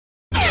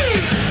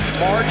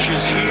march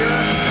is here,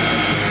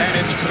 and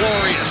it's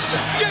glorious.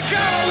 You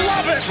gotta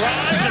love it.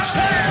 Drive and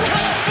slam.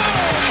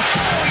 Boom!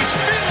 Oh, he's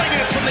feeling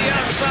it from the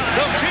outside.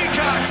 The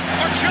Peacocks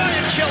are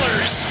giant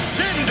killers.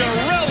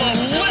 Cinderella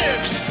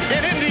lives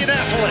in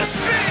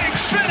Indianapolis. Big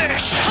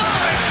finish.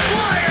 High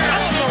flyer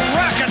on the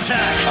rack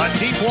attack. A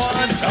deep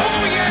one.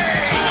 Oh,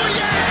 yeah. Oh,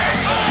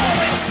 yeah.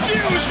 Oh,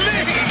 excuse me.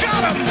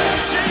 Got him.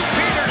 St.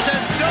 Peter's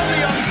has done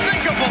the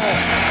unthinkable.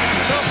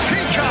 The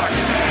Peacock.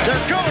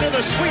 They're going to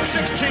the Sweet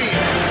 16.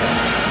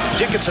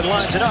 Dickinson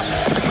lines it up.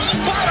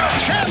 Bottom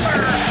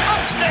Chandler.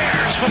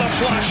 Upstairs for the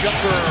flush.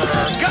 Jumper.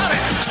 Got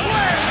it.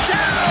 Slam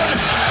down.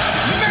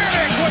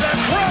 Manic with a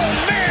grown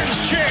man's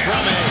chair.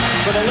 Drumming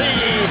for the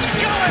lead.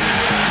 Got it.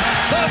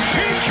 The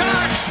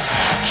Peacocks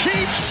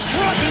keep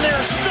strutting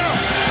their stuff.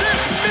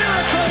 This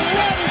miracle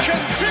run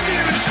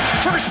continues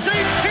for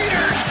St.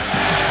 Peter's.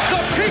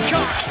 The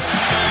Peacocks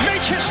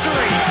make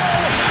history.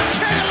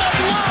 Caleb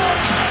Love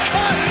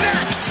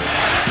connects.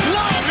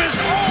 Love is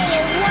all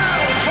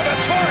around for the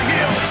Tar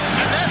Heels.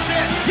 And that's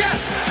it.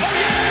 Yes. Oh,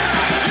 yeah.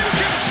 You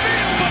can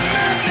feel the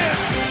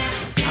madness.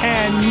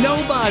 And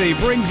nobody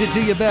brings it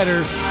to you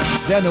better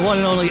than the one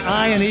and only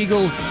Iron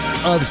Eagle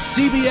of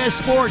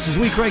CBS Sports as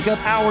we crank up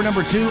hour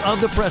number 2 of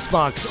the Press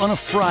Box on a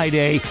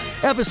Friday.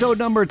 Episode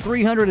number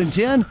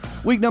 310,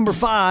 week number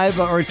 5,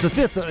 or it's the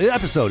 5th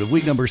episode of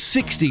week number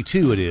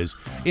 62 it is,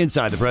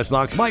 inside the Press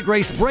Box. Mike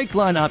Grace,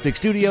 Breakline Optic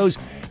Studios.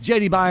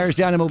 JD Byers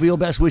down in Mobile.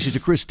 Best wishes to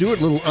Chris Stewart,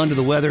 a little under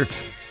the weather.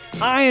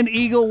 Iron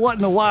Eagle, what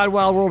in the wide,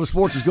 wild world of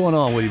sports is going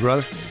on with you,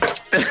 brother?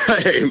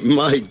 Hey,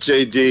 Mike,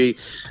 JD.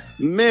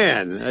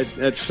 Man,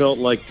 that felt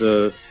like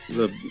the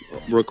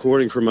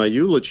recording for my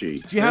eulogy.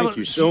 Thank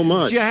you so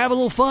much. Did you have a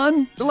little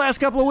fun the last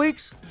couple of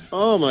weeks?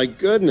 Oh, my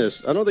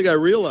goodness. I don't think I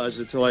realized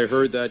it until I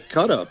heard that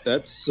cut up.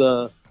 That's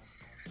going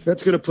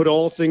to put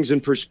all things in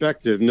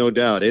perspective, no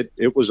doubt.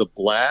 It was a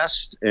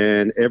blast,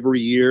 and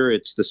every year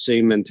it's the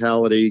same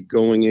mentality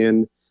going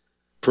in,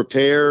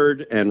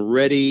 prepared and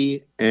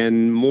ready,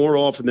 and more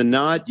often than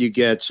not, you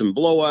get some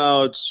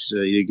blowouts,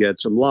 you get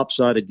some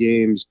lopsided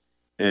games.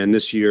 And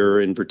this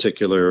year in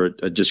particular,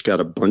 I just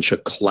got a bunch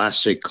of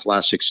classic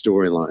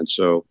storylines.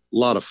 So a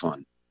lot of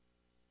fun.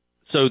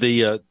 So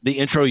the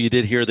intro you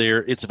did hear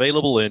there, it's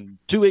available in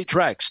 2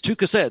 8-tracks, 2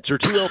 cassettes, or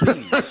 2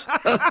 LPs.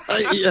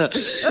 Yeah,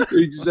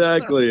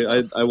 exactly.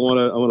 I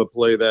want to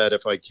play that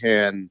if I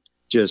can,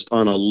 just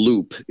on a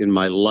loop in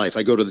my life.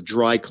 I go to the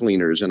dry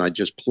cleaners and I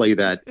just play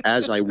that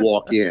as I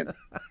walk in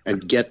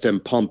and get them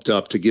pumped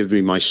up to give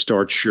me my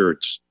start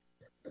shirts.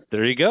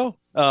 There you go.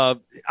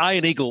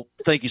 Iron Eagle,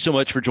 thank you so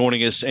much for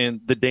joining us, and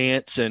the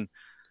dance, and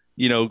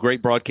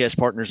great broadcast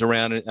partners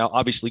around, and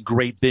obviously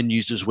great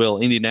venues as well,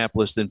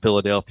 Indianapolis and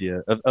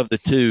Philadelphia. Of the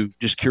two,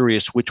 just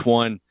curious which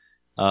one,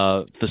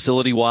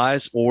 facility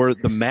wise, or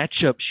the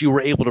matchups you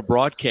were able to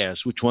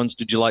broadcast, which ones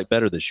did you like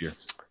better this year?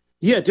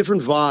 Yeah,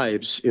 different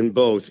vibes in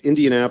both.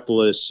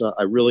 Indianapolis,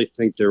 I really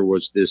think there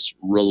was this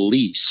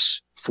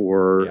release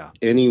for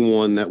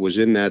anyone that was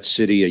in that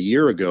city a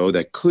year ago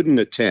that couldn't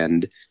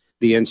attend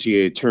the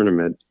NCAA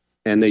tournament,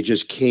 and they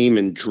just came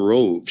in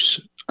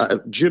droves.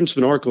 Jim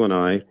Spanarkel and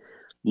I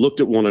looked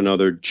at one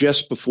another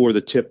just before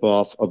the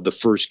tip-off of the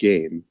first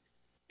game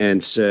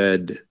and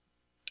said,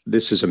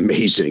 this is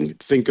amazing.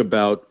 Think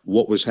about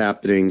what was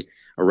happening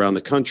around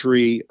the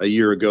country a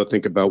year ago.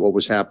 Think about what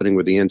was happening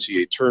with the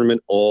NCAA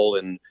tournament, all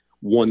in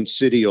one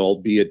city,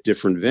 albeit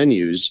different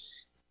venues.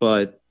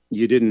 But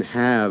you didn't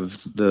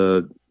have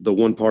the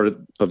one part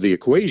of the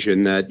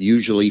equation that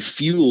usually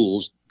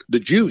fuels the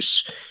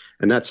juice,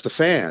 and that's the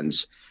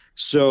fans.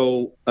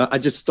 So I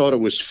just thought it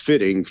was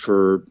fitting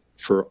for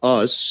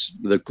us,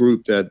 the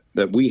group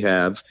that we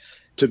have,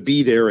 to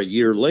be there a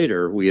year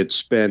later. We had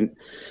spent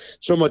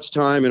so much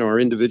time in our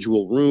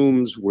individual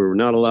rooms. We were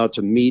not allowed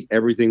to meet.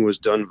 Everything was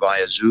done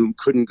via Zoom.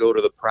 Couldn't go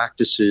to the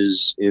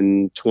practices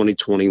in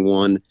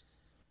 2021.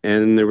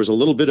 And there was a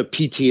little bit of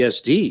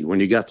PTSD when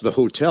you got to the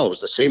hotel. It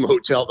was the same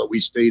hotel that we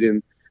stayed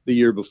in the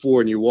year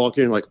before. And you walk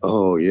in like,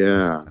 oh,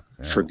 yeah,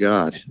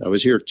 forgot. I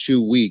was here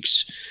 2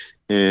 weeks.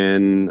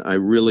 And I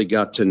really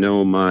got to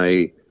know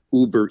my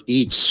Uber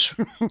Eats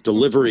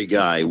delivery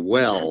guy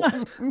well.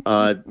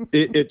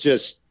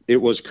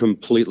 It was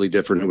completely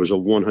different. It was a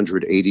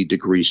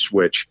 180-degree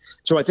switch.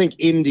 So I think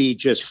Indy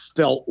just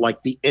felt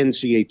like the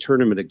NCAA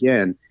tournament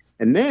again.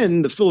 And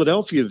then the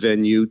Philadelphia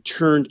venue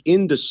turned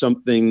into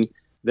something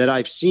that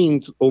I've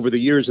seen over the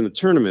years in the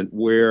tournament,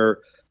 where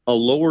a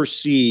lower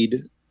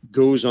seed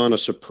goes on a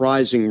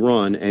surprising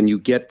run and you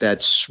get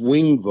that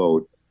swing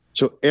vote.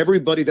 So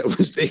everybody that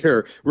was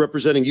there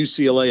representing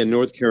UCLA and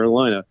North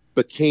Carolina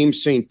became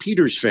St.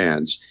 Peter's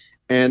fans.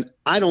 And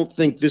I don't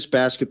think this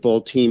basketball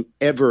team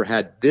ever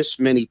had this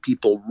many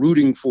people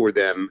rooting for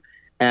them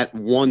at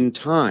one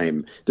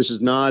time. This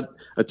is not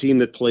a team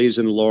that plays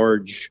in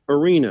large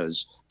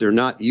arenas. They're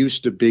not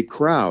used to big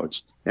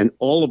crowds. And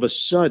all of a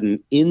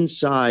sudden,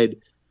 inside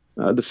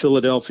the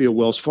Philadelphia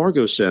Wells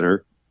Fargo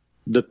Center,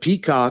 the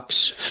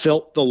Peacocks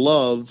felt the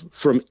love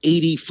from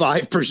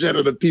 85%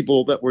 of the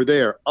people that were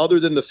there, other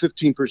than the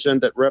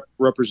 15% that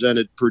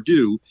represented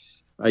Purdue.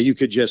 you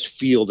could just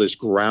feel this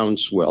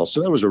groundswell.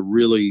 So that was a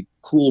really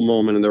cool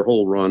moment, and their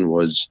whole run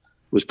was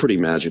pretty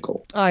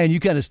magical. And you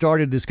kind of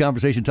started this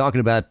conversation talking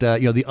about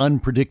the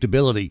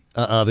unpredictability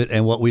of it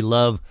and what we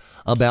love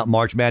about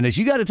March Madness.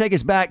 You got to take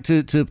us back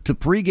to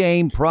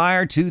pregame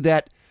prior to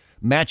that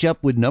matchup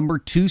with number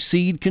 2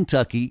 seed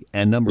Kentucky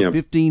and number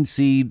 15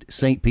 seed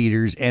St.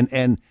 Peter's,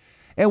 and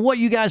what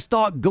you guys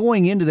thought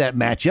going into that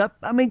matchup.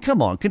 I mean,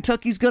 come on,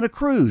 Kentucky's going to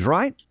cruise,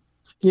 right?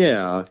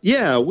 Yeah.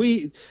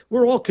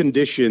 We're all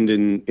conditioned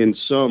in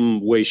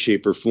some way,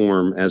 shape, or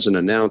form as an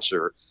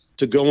announcer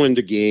to go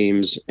into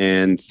games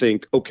and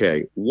think,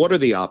 okay, what are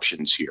the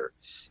options here?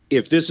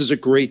 If this is a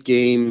great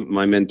game,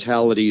 my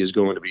mentality is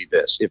going to be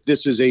this. If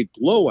this is a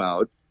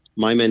blowout,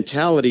 my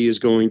mentality is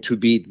going to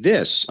be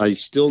this. I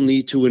still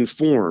need to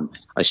inform.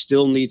 I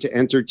still need to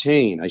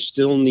entertain. I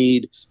still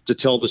need to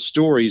tell the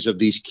stories of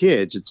these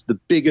kids. It's the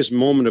biggest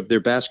moment of their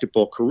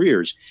basketball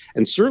careers.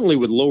 And certainly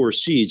with lower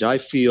seeds, I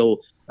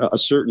feel a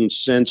certain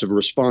sense of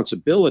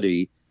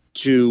responsibility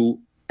to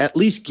at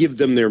least give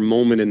them their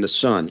moment in the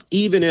sun,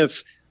 even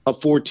if a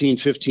 14,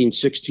 15,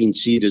 16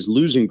 seed is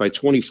losing by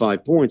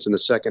 25 points in the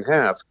second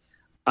half.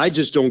 I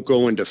just don't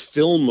go into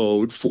film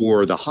mode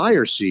for the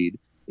higher seed.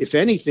 If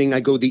anything, I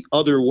go the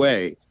other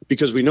way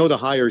because we know the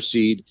higher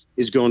seed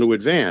is going to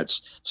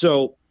advance.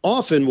 So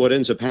often what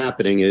ends up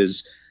happening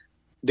is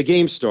the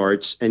game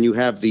starts and you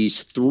have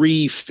these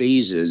 3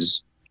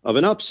 phases of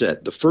an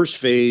upset. The first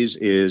phase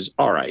is,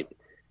 all right,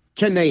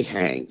 can they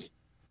hang?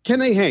 Can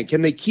they hang?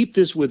 Can they keep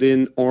this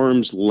within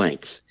arm's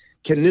length?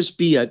 Can this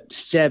be a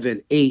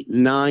 7, 8,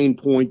 9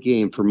 point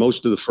game for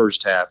most of the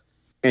first half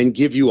and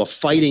give you a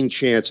fighting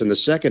chance in the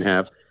second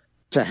half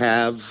to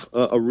have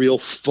a real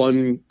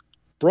fun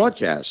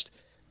broadcast?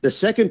 The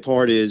second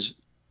part is,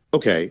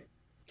 okay,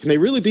 can they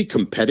really be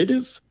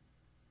competitive?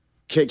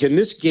 Can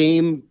this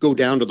game go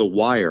down to the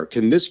wire?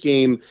 Can this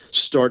game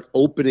start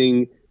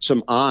opening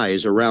some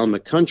eyes around the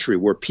country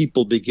where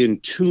people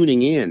begin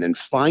tuning in and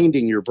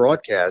finding your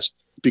broadcast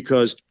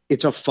because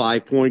it's a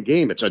 5-point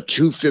game? It's a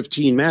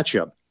 2-15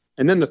 matchup.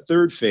 And then the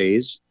third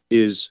phase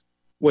is,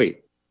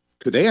 wait,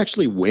 could they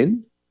actually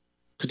win?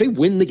 Could they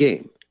win the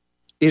game?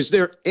 Is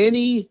there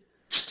any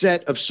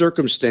set of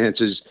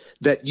circumstances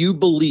that you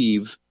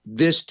believe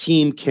this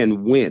team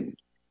can win?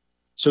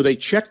 So they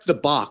checked the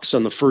box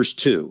on the first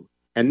 2.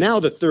 And now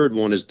the third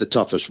one is the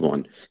toughest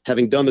one.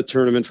 Having done the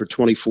tournament for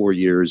 24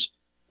 years,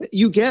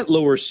 you get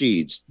lower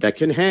seeds that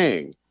can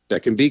hang,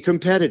 that can be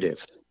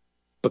competitive,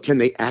 but can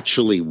they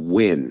actually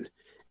win?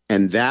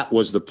 And that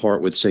was the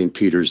part with St.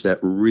 Peter's that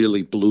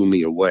really blew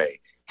me away.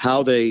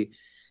 How they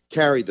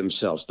carried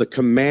themselves, the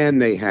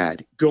command they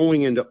had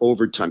going into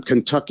overtime.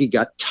 Kentucky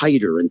got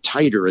tighter and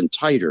tighter and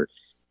tighter,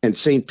 and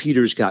St.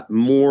 Peter's got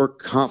more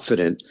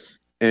confident.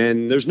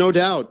 And there's no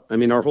doubt, I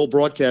mean, our whole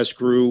broadcast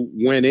crew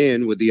went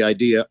in with the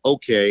idea,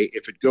 okay,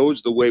 if it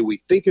goes the way we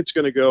think it's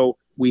going to go,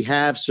 we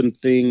have some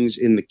things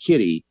in the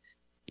kitty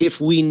if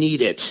we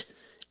need it.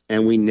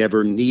 And we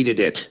never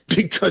needed it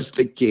because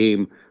the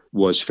game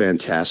was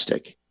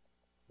fantastic.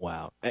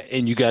 Wow.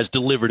 And you guys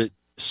delivered it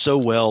so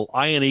well.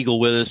 Ian Eagle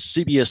with us,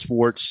 CBS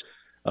Sports,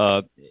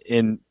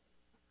 and,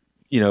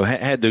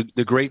 had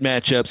the great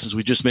matchups, as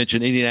we just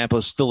mentioned,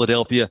 Indianapolis,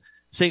 Philadelphia,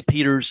 St.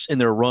 Peter's in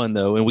their run,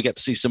 though. And we got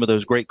to see some of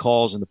those great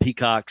calls and the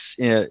Peacocks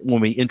when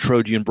we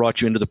introed you and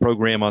brought you into the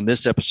program on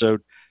this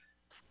episode.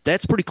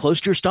 That's pretty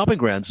close to your stomping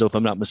grounds, though, if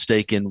I'm not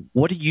mistaken.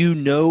 What do you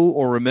know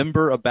or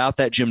remember about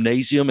that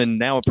gymnasium and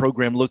now a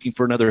program looking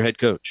for another head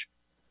coach?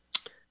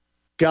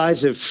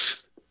 Guys,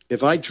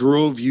 if I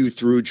drove you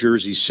through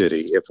Jersey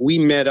City, if we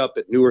met up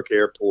at Newark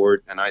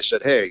Airport and I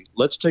said, hey,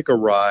 let's take a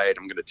ride,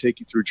 I'm going to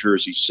take you through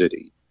Jersey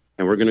City,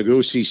 and we're going to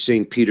go see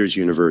St. Peter's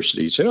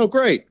University, you'd say, oh,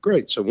 great.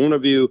 So one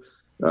of you,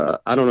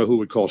 I don't know who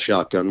would call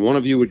shotgun. One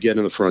of you would get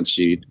in the front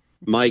seat.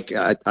 Mike,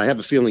 I have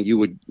a feeling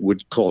you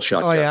would call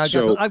shotgun. Oh, yeah,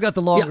 I've got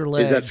the longer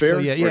legs. Is that fair? So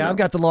yeah, I've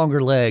got the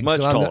longer legs.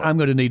 Much taller. I'm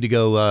going to need to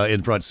go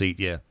in front seat,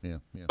 yeah.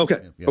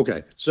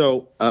 Okay.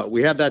 So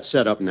we have that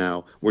set up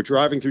now. We're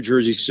driving through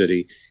Jersey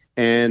City,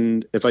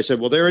 and if I said,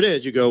 well, there it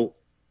is, you go,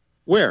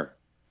 where?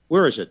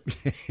 Where is it?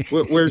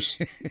 Where's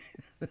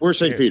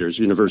St. Peter's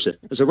University?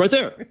 I said, right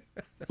there.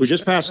 We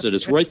just passed it.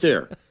 It's right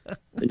there.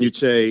 And you'd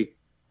say,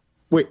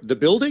 wait, the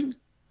building?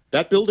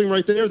 That building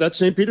right there? That's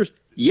St. Peter's?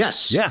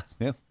 Yes. Yeah.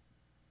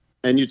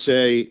 And you'd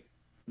say,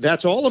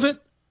 that's all of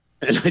it?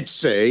 And I'd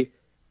say,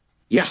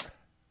 yeah,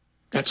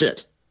 that's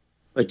it.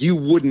 Like, you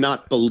would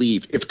not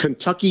believe if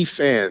Kentucky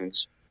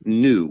fans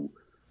knew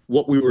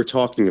what we were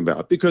talking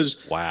about, because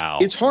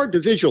It's hard to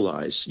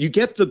visualize. You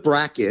get the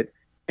bracket,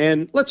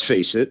 and let's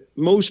face it,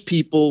 most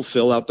people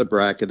fill out the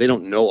bracket. They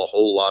don't know a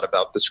whole lot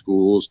about the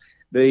schools.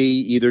 They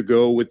either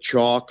go with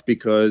chalk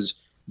because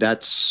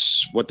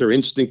that's what their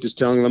instinct is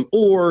telling them,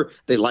 or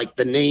they like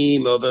the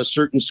name of a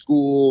certain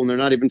school and they're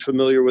not even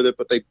familiar with it,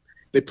 but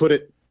they put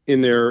it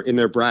in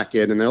their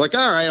bracket and they're like,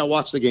 all right, I'll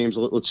watch the games.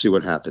 Let's see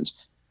what happens.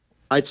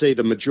 I'd say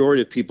the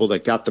majority of people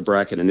that got the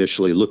bracket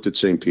initially looked at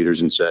St.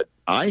 Peter's and said,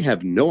 I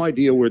have no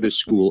idea where this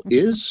school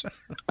is.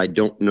 I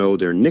don't know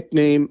their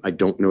nickname. I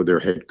don't know their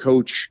head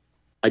coach.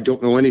 I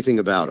don't know anything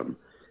about them.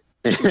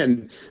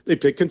 And they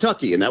picked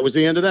Kentucky, and that was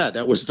the end of that.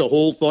 That was the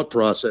whole thought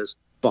process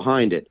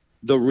behind it.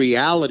 The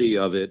reality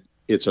of it,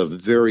 it's a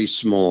very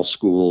small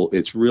school.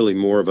 It's really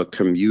more of a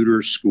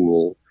commuter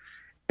school.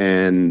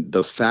 And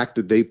the fact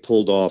that they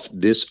pulled off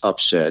this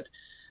upset,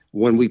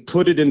 when we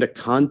put it into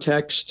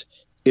context,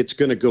 it's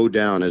going to go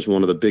down as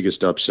one of the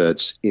biggest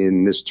upsets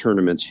in this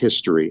tournament's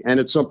history. And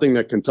it's something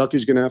that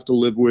Kentucky's going to have to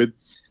live with.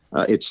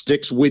 It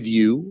sticks with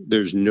you.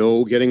 There's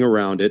no getting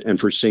around it. And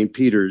for St.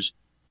 Peter's,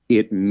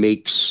 it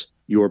makes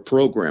your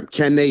program.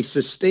 Can they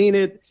sustain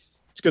it?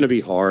 It's going to be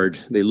hard.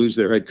 They lose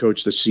their head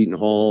coach to Seton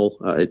Hall.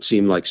 It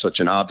seemed like such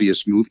an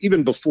obvious move.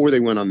 Even before they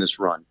went on this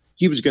run,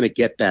 he was going to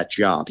get that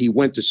job. He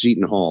went to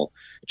Seton Hall.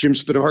 Jim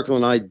Spanarkel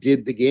and I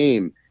did the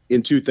game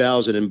in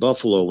 2000 in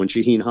Buffalo when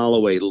Shaheen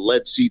Holloway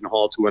led Seton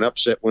Hall to an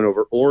upset win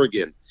over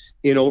Oregon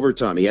in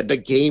overtime. He had the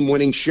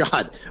game-winning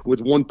shot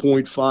with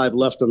 1.5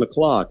 left on the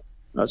clock.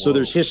 So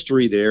there's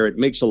history there. It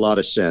makes a lot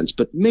of sense.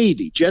 But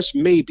maybe, just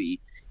maybe,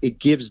 it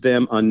gives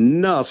them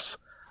enough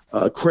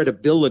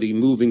credibility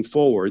moving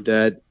forward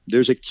that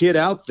there's a kid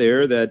out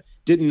there that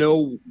didn't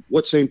know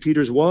what St.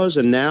 Peter's was,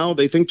 and now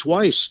they think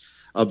twice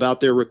about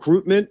their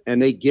recruitment,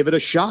 and they give it a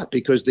shot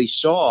because they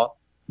saw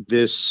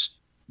this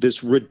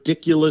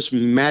ridiculous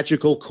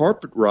magical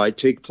carpet ride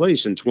take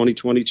place in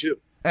 2022.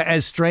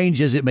 As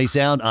strange as it may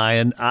sound,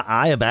 Ian,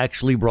 I have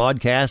actually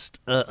broadcast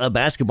a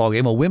basketball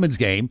game, a women's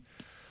game,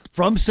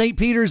 from St.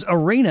 Peter's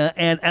Arena,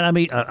 and I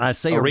mean I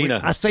say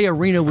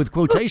arena with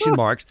quotation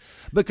marks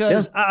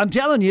because I'm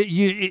telling you,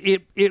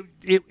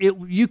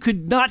 you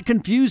could not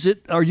confuse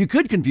it, or you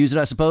could confuse it,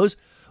 I suppose,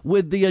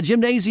 with the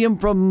gymnasium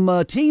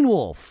from Teen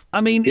Wolf. I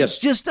mean, it's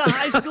just a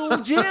high school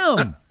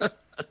gym.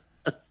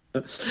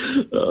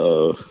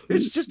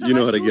 It's just you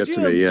know how to get gym.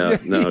 to me, yeah.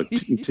 No,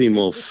 Teen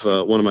Wolf,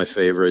 one of my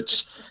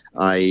favorites.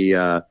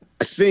 I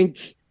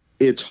think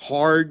it's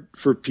hard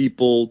for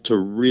people to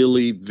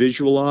really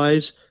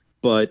visualize,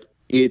 but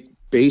it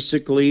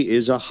basically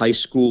is a high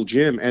school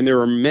gym. And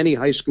there are many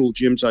high school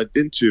gyms I've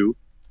been to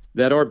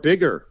that are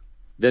bigger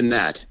than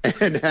that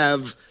and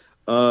have,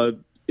 a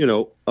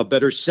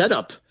better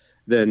setup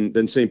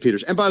than St.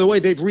 Peter's. And by the way,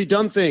 they've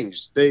redone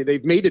things.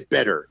 They've made it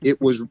better.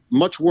 It was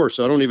much worse.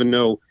 I don't even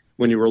know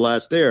when you were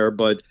last there,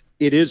 but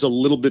it is a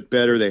little bit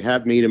better. They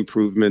have made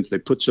improvements. They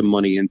put some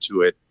money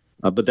into it.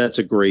 But it's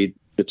a great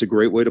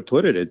way to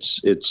put it.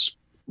 It's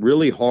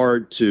really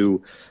hard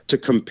to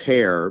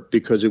compare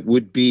because it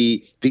would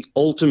be the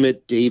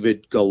ultimate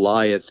David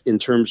Goliath in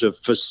terms of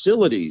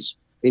facilities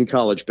in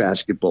college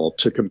basketball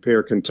to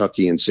compare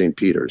Kentucky and St.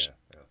 Peter's.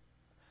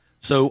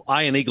 So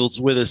Ian Eagle's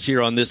with us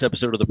here on this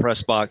episode of the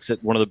Press Box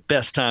at one of the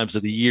best times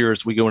of the year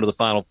as we go into the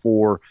Final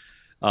Four.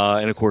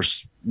 And, of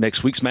course,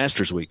 next week's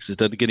Masters Week. So it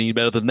doesn't get any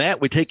better than that.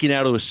 We take you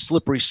now to a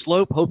slippery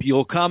slope. Hope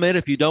you'll comment.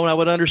 If you don't, I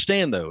would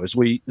understand, though, as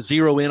we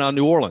zero in on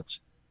New Orleans.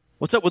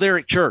 What's up with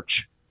Eric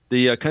Church,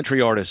 the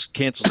country artist,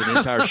 cancels an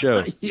entire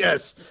show?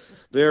 Yes,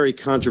 very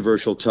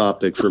controversial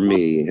topic for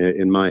me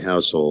in my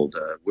household.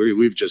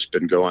 We've just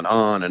been going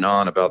on and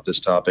on about this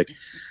topic.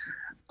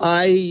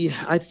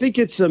 I think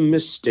it's a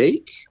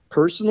mistake,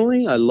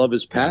 personally. I love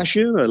his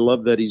passion. I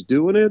love that he's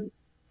doing it.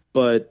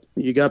 But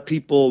you got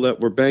people that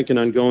were banking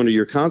on going to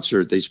your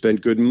concert. They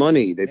spent good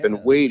money. They've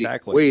been waiting.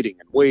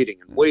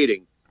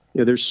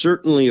 There's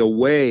certainly a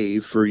way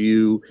for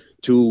you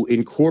to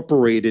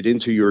incorporate it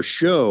into your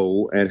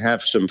show and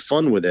have some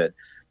fun with it,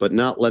 but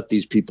not let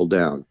these people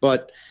down.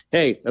 But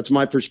hey, that's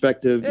my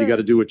perspective. You got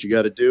to do what you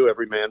got to do.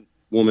 Every man,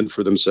 woman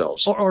for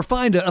themselves. Or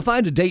find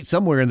a date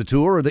somewhere in the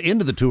tour or the end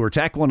of the tour.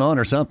 Tack one on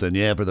or something.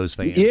 Yeah, for those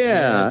fans.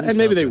 Yeah, and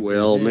maybe they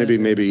will. Yeah.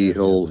 Maybe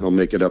he'll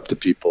make it up to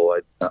people.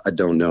 I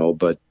don't know,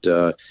 but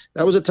that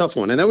was a tough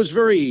one, and that was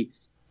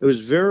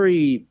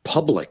very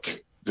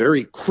public,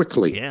 very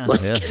quickly. Yeah,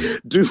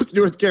 Duke,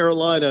 North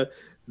Carolina.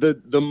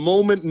 The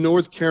moment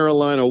North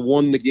Carolina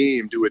won the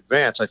game to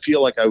advance, I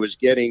feel like I was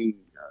getting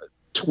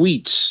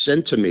tweets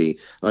sent to me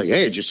like,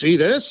 "Hey, did you see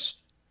this?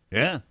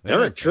 Yeah,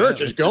 Eric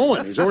Church is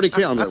going. He's already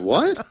I'm like,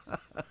 what?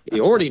 He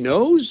already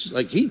knows?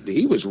 Like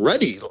he was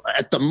ready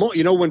at the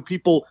moment. When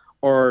people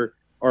are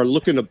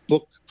looking to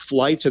book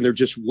flights and they're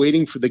just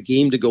waiting for the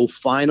game to go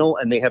final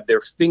and they have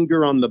their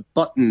finger on the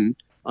button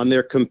on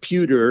their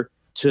computer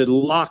to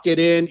lock it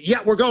in. Yeah,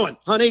 we're going,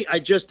 honey. I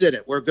just did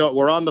it.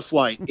 We're on the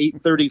flight.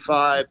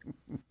 8:35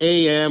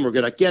 a.m. We're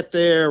gonna get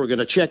there. We're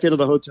gonna check into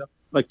the hotel.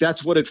 Like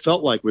that's what it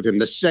felt like with him.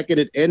 The second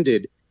it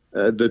ended.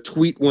 The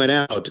tweet went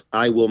out,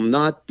 I will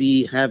not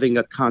be having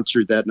a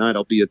concert that night.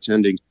 I'll be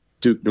attending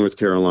Duke, North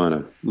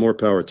Carolina. More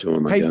power to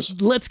him, I guess.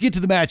 Let's get to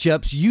the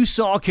matchups. You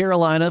saw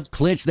Carolina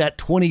clinch that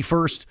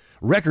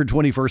record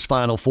 21st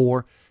Final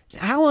Four.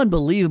 How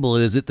unbelievable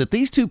is it that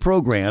these two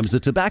programs, the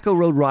Tobacco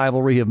Road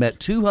rivalry, have met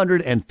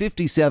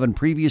 257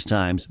 previous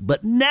times,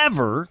 but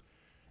never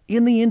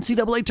in the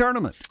NCAA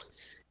tournament?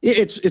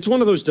 It's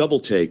one of those double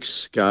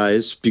takes,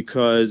 guys,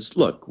 because,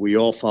 look, we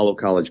all follow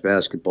college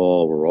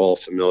basketball. We're all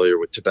familiar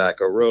with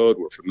Tobacco Road.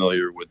 We're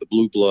familiar with the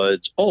Blue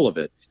Bloods, all of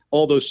it.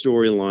 All those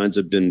storylines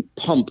have been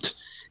pumped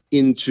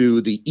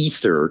into the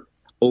ether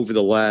over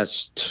the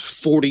last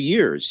 40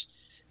 years.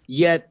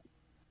 Yet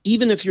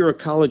even if you're a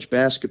college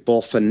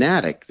basketball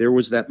fanatic, there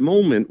was that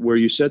moment where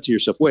you said to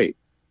yourself, wait,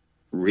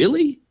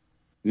 really?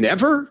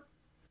 Never?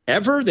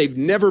 Ever? They've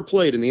never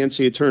played in the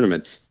NCAA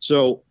tournament.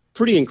 So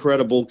pretty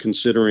incredible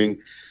considering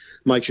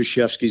Mike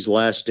Krzyzewski's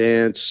last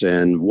dance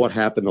and what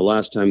happened the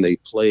last time they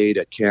played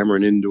at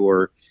Cameron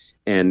Indoor,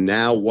 and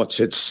now what's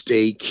at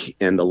stake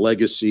and the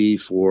legacy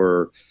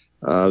for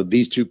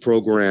these two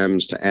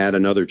programs to add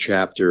another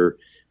chapter.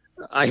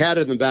 I had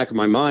it in the back of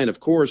my mind, of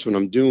course, when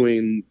I'm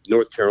doing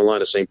North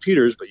Carolina St.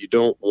 Peter's, but you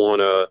don't want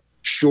to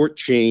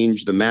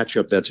shortchange the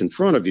matchup that's in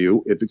front of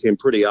you. It became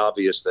pretty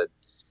obvious that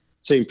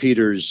St.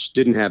 Peter's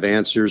didn't have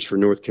answers for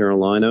North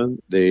Carolina.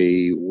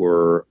 They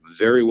were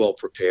very well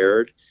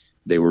prepared.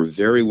 They were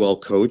very well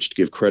coached.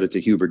 Give credit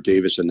to Hubert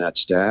Davis and that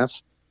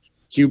staff.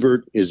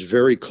 Hubert is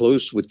very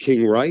close with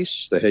King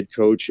Rice, the head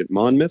coach at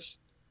Monmouth.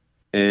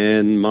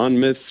 And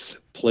Monmouth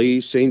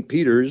plays St.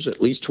 Peter's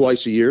at least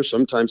twice a year,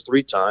 sometimes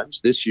 3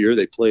 times. This year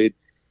they played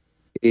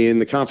in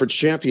the conference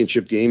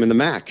championship game in the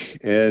MAC.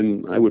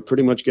 And I would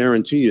pretty much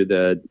guarantee you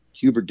that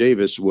Hubert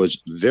Davis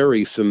was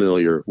very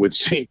familiar with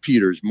St.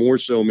 Peter's, more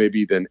so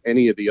maybe than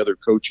any of the other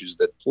coaches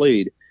that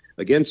played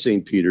against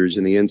St. Peter's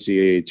in the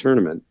NCAA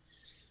tournament.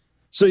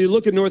 So you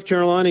look at North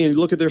Carolina and you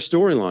look at their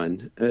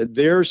storyline.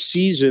 Their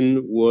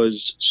season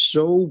was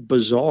so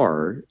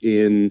bizarre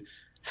in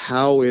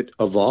how it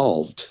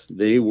evolved.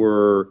 They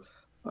were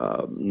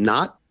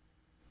not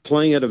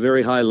playing at a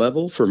very high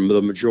level for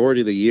the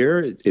majority of the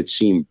year. It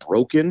seemed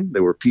broken.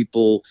 There were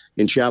people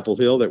in Chapel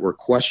Hill that were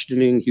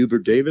questioning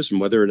Hubert Davis and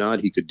whether or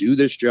not he could do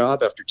this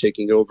job after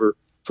taking over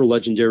for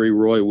legendary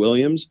Roy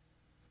Williams.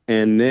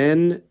 And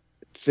then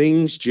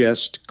things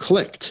just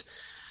clicked.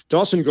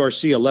 Dawson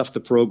Garcia left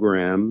the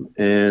program,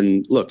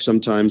 and look,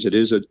 sometimes it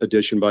is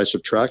addition by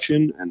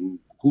subtraction, and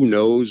who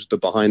knows the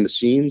behind the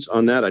scenes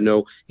on that. I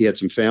know he had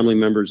some family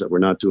members that were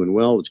not doing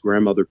well. His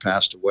grandmother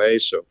passed away,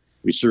 so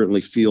we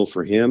certainly feel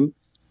for him.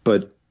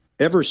 But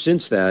ever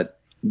since that,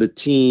 the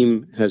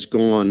team has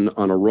gone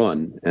on a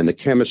run, and the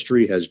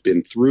chemistry has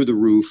been through the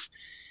roof,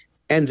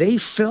 and they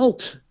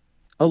felt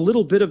a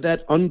little bit of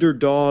that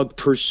underdog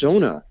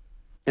persona.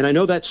 And I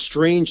know that's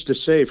strange to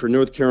say for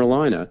North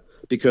Carolina,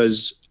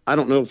 because I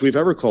don't know if we've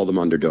ever called them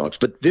underdogs,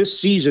 but this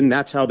season,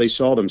 that's how they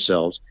saw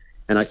themselves.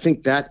 And I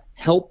think that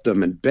helped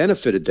them and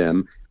benefited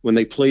them when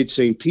they played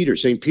St.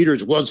 Peter's. St.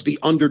 Peter's was the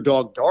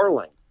underdog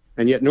darling.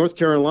 And yet North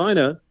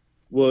Carolina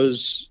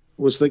was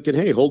thinking,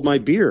 hey, hold my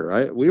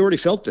beer. We already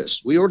felt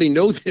this. We already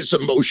know this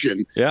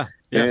emotion. Yeah.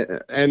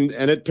 And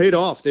it paid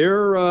off.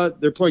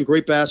 They're playing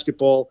great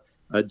basketball.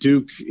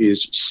 Duke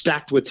is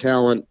stacked with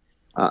talent.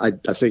 I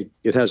think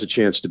it has a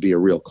chance to be a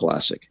real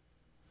classic.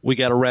 We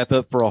got to wrap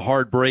up for a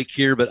hard break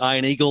here, but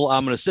Ian Eagle,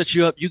 I'm going to set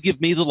you up. You give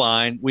me the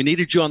line. We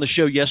needed you on the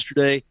show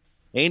yesterday.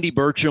 Andy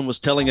Burcham was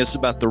telling us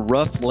about the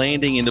rough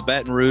landing into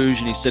Baton Rouge,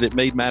 and he said it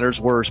made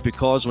matters worse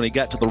because when he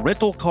got to the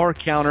rental car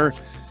counter,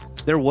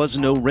 there was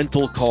no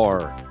rental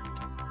car.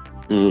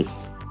 The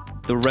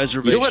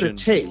reservation. You know how to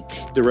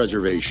take the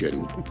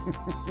reservation.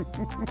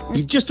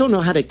 You just don't know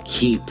how to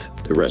keep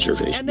the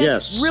reservation. And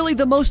that's really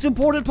the most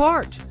important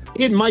part.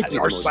 It might be.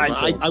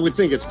 I would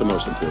think it's the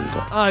most important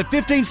part.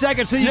 15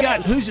 seconds. Who you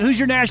got? Who's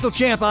your national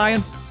champ,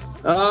 Ian?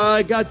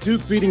 I got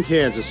Duke beating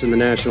Kansas in the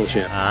national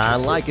championship. I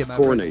like it, my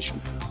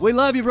coronation. We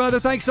love you,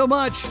 brother. Thanks so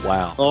much.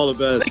 Wow. All the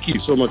best. Thank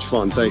you. So much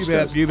fun. Thanks,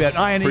 guys. You bet.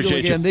 Ian Eagle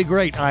again, the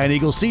great Ian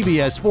Eagle,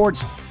 CBS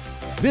Sports.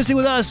 Visiting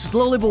with us, the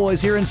Lowly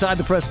Boys, here inside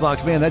the press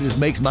box. Man, that just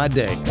makes my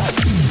day.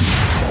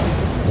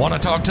 Want to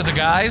talk to the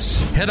guys?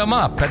 Hit them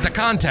up at the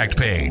contact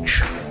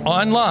page,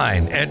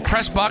 online at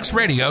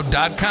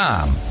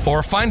PressBoxRadio.com,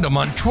 or find them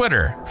on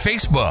Twitter,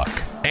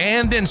 Facebook,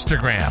 and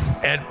Instagram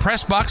at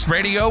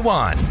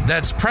PressBoxRadio1.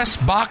 That's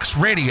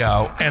PressBox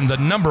Radio and the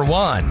number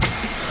 1.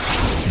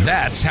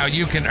 That's how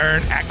you can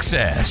earn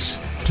access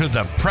to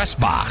the Press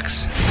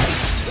Box.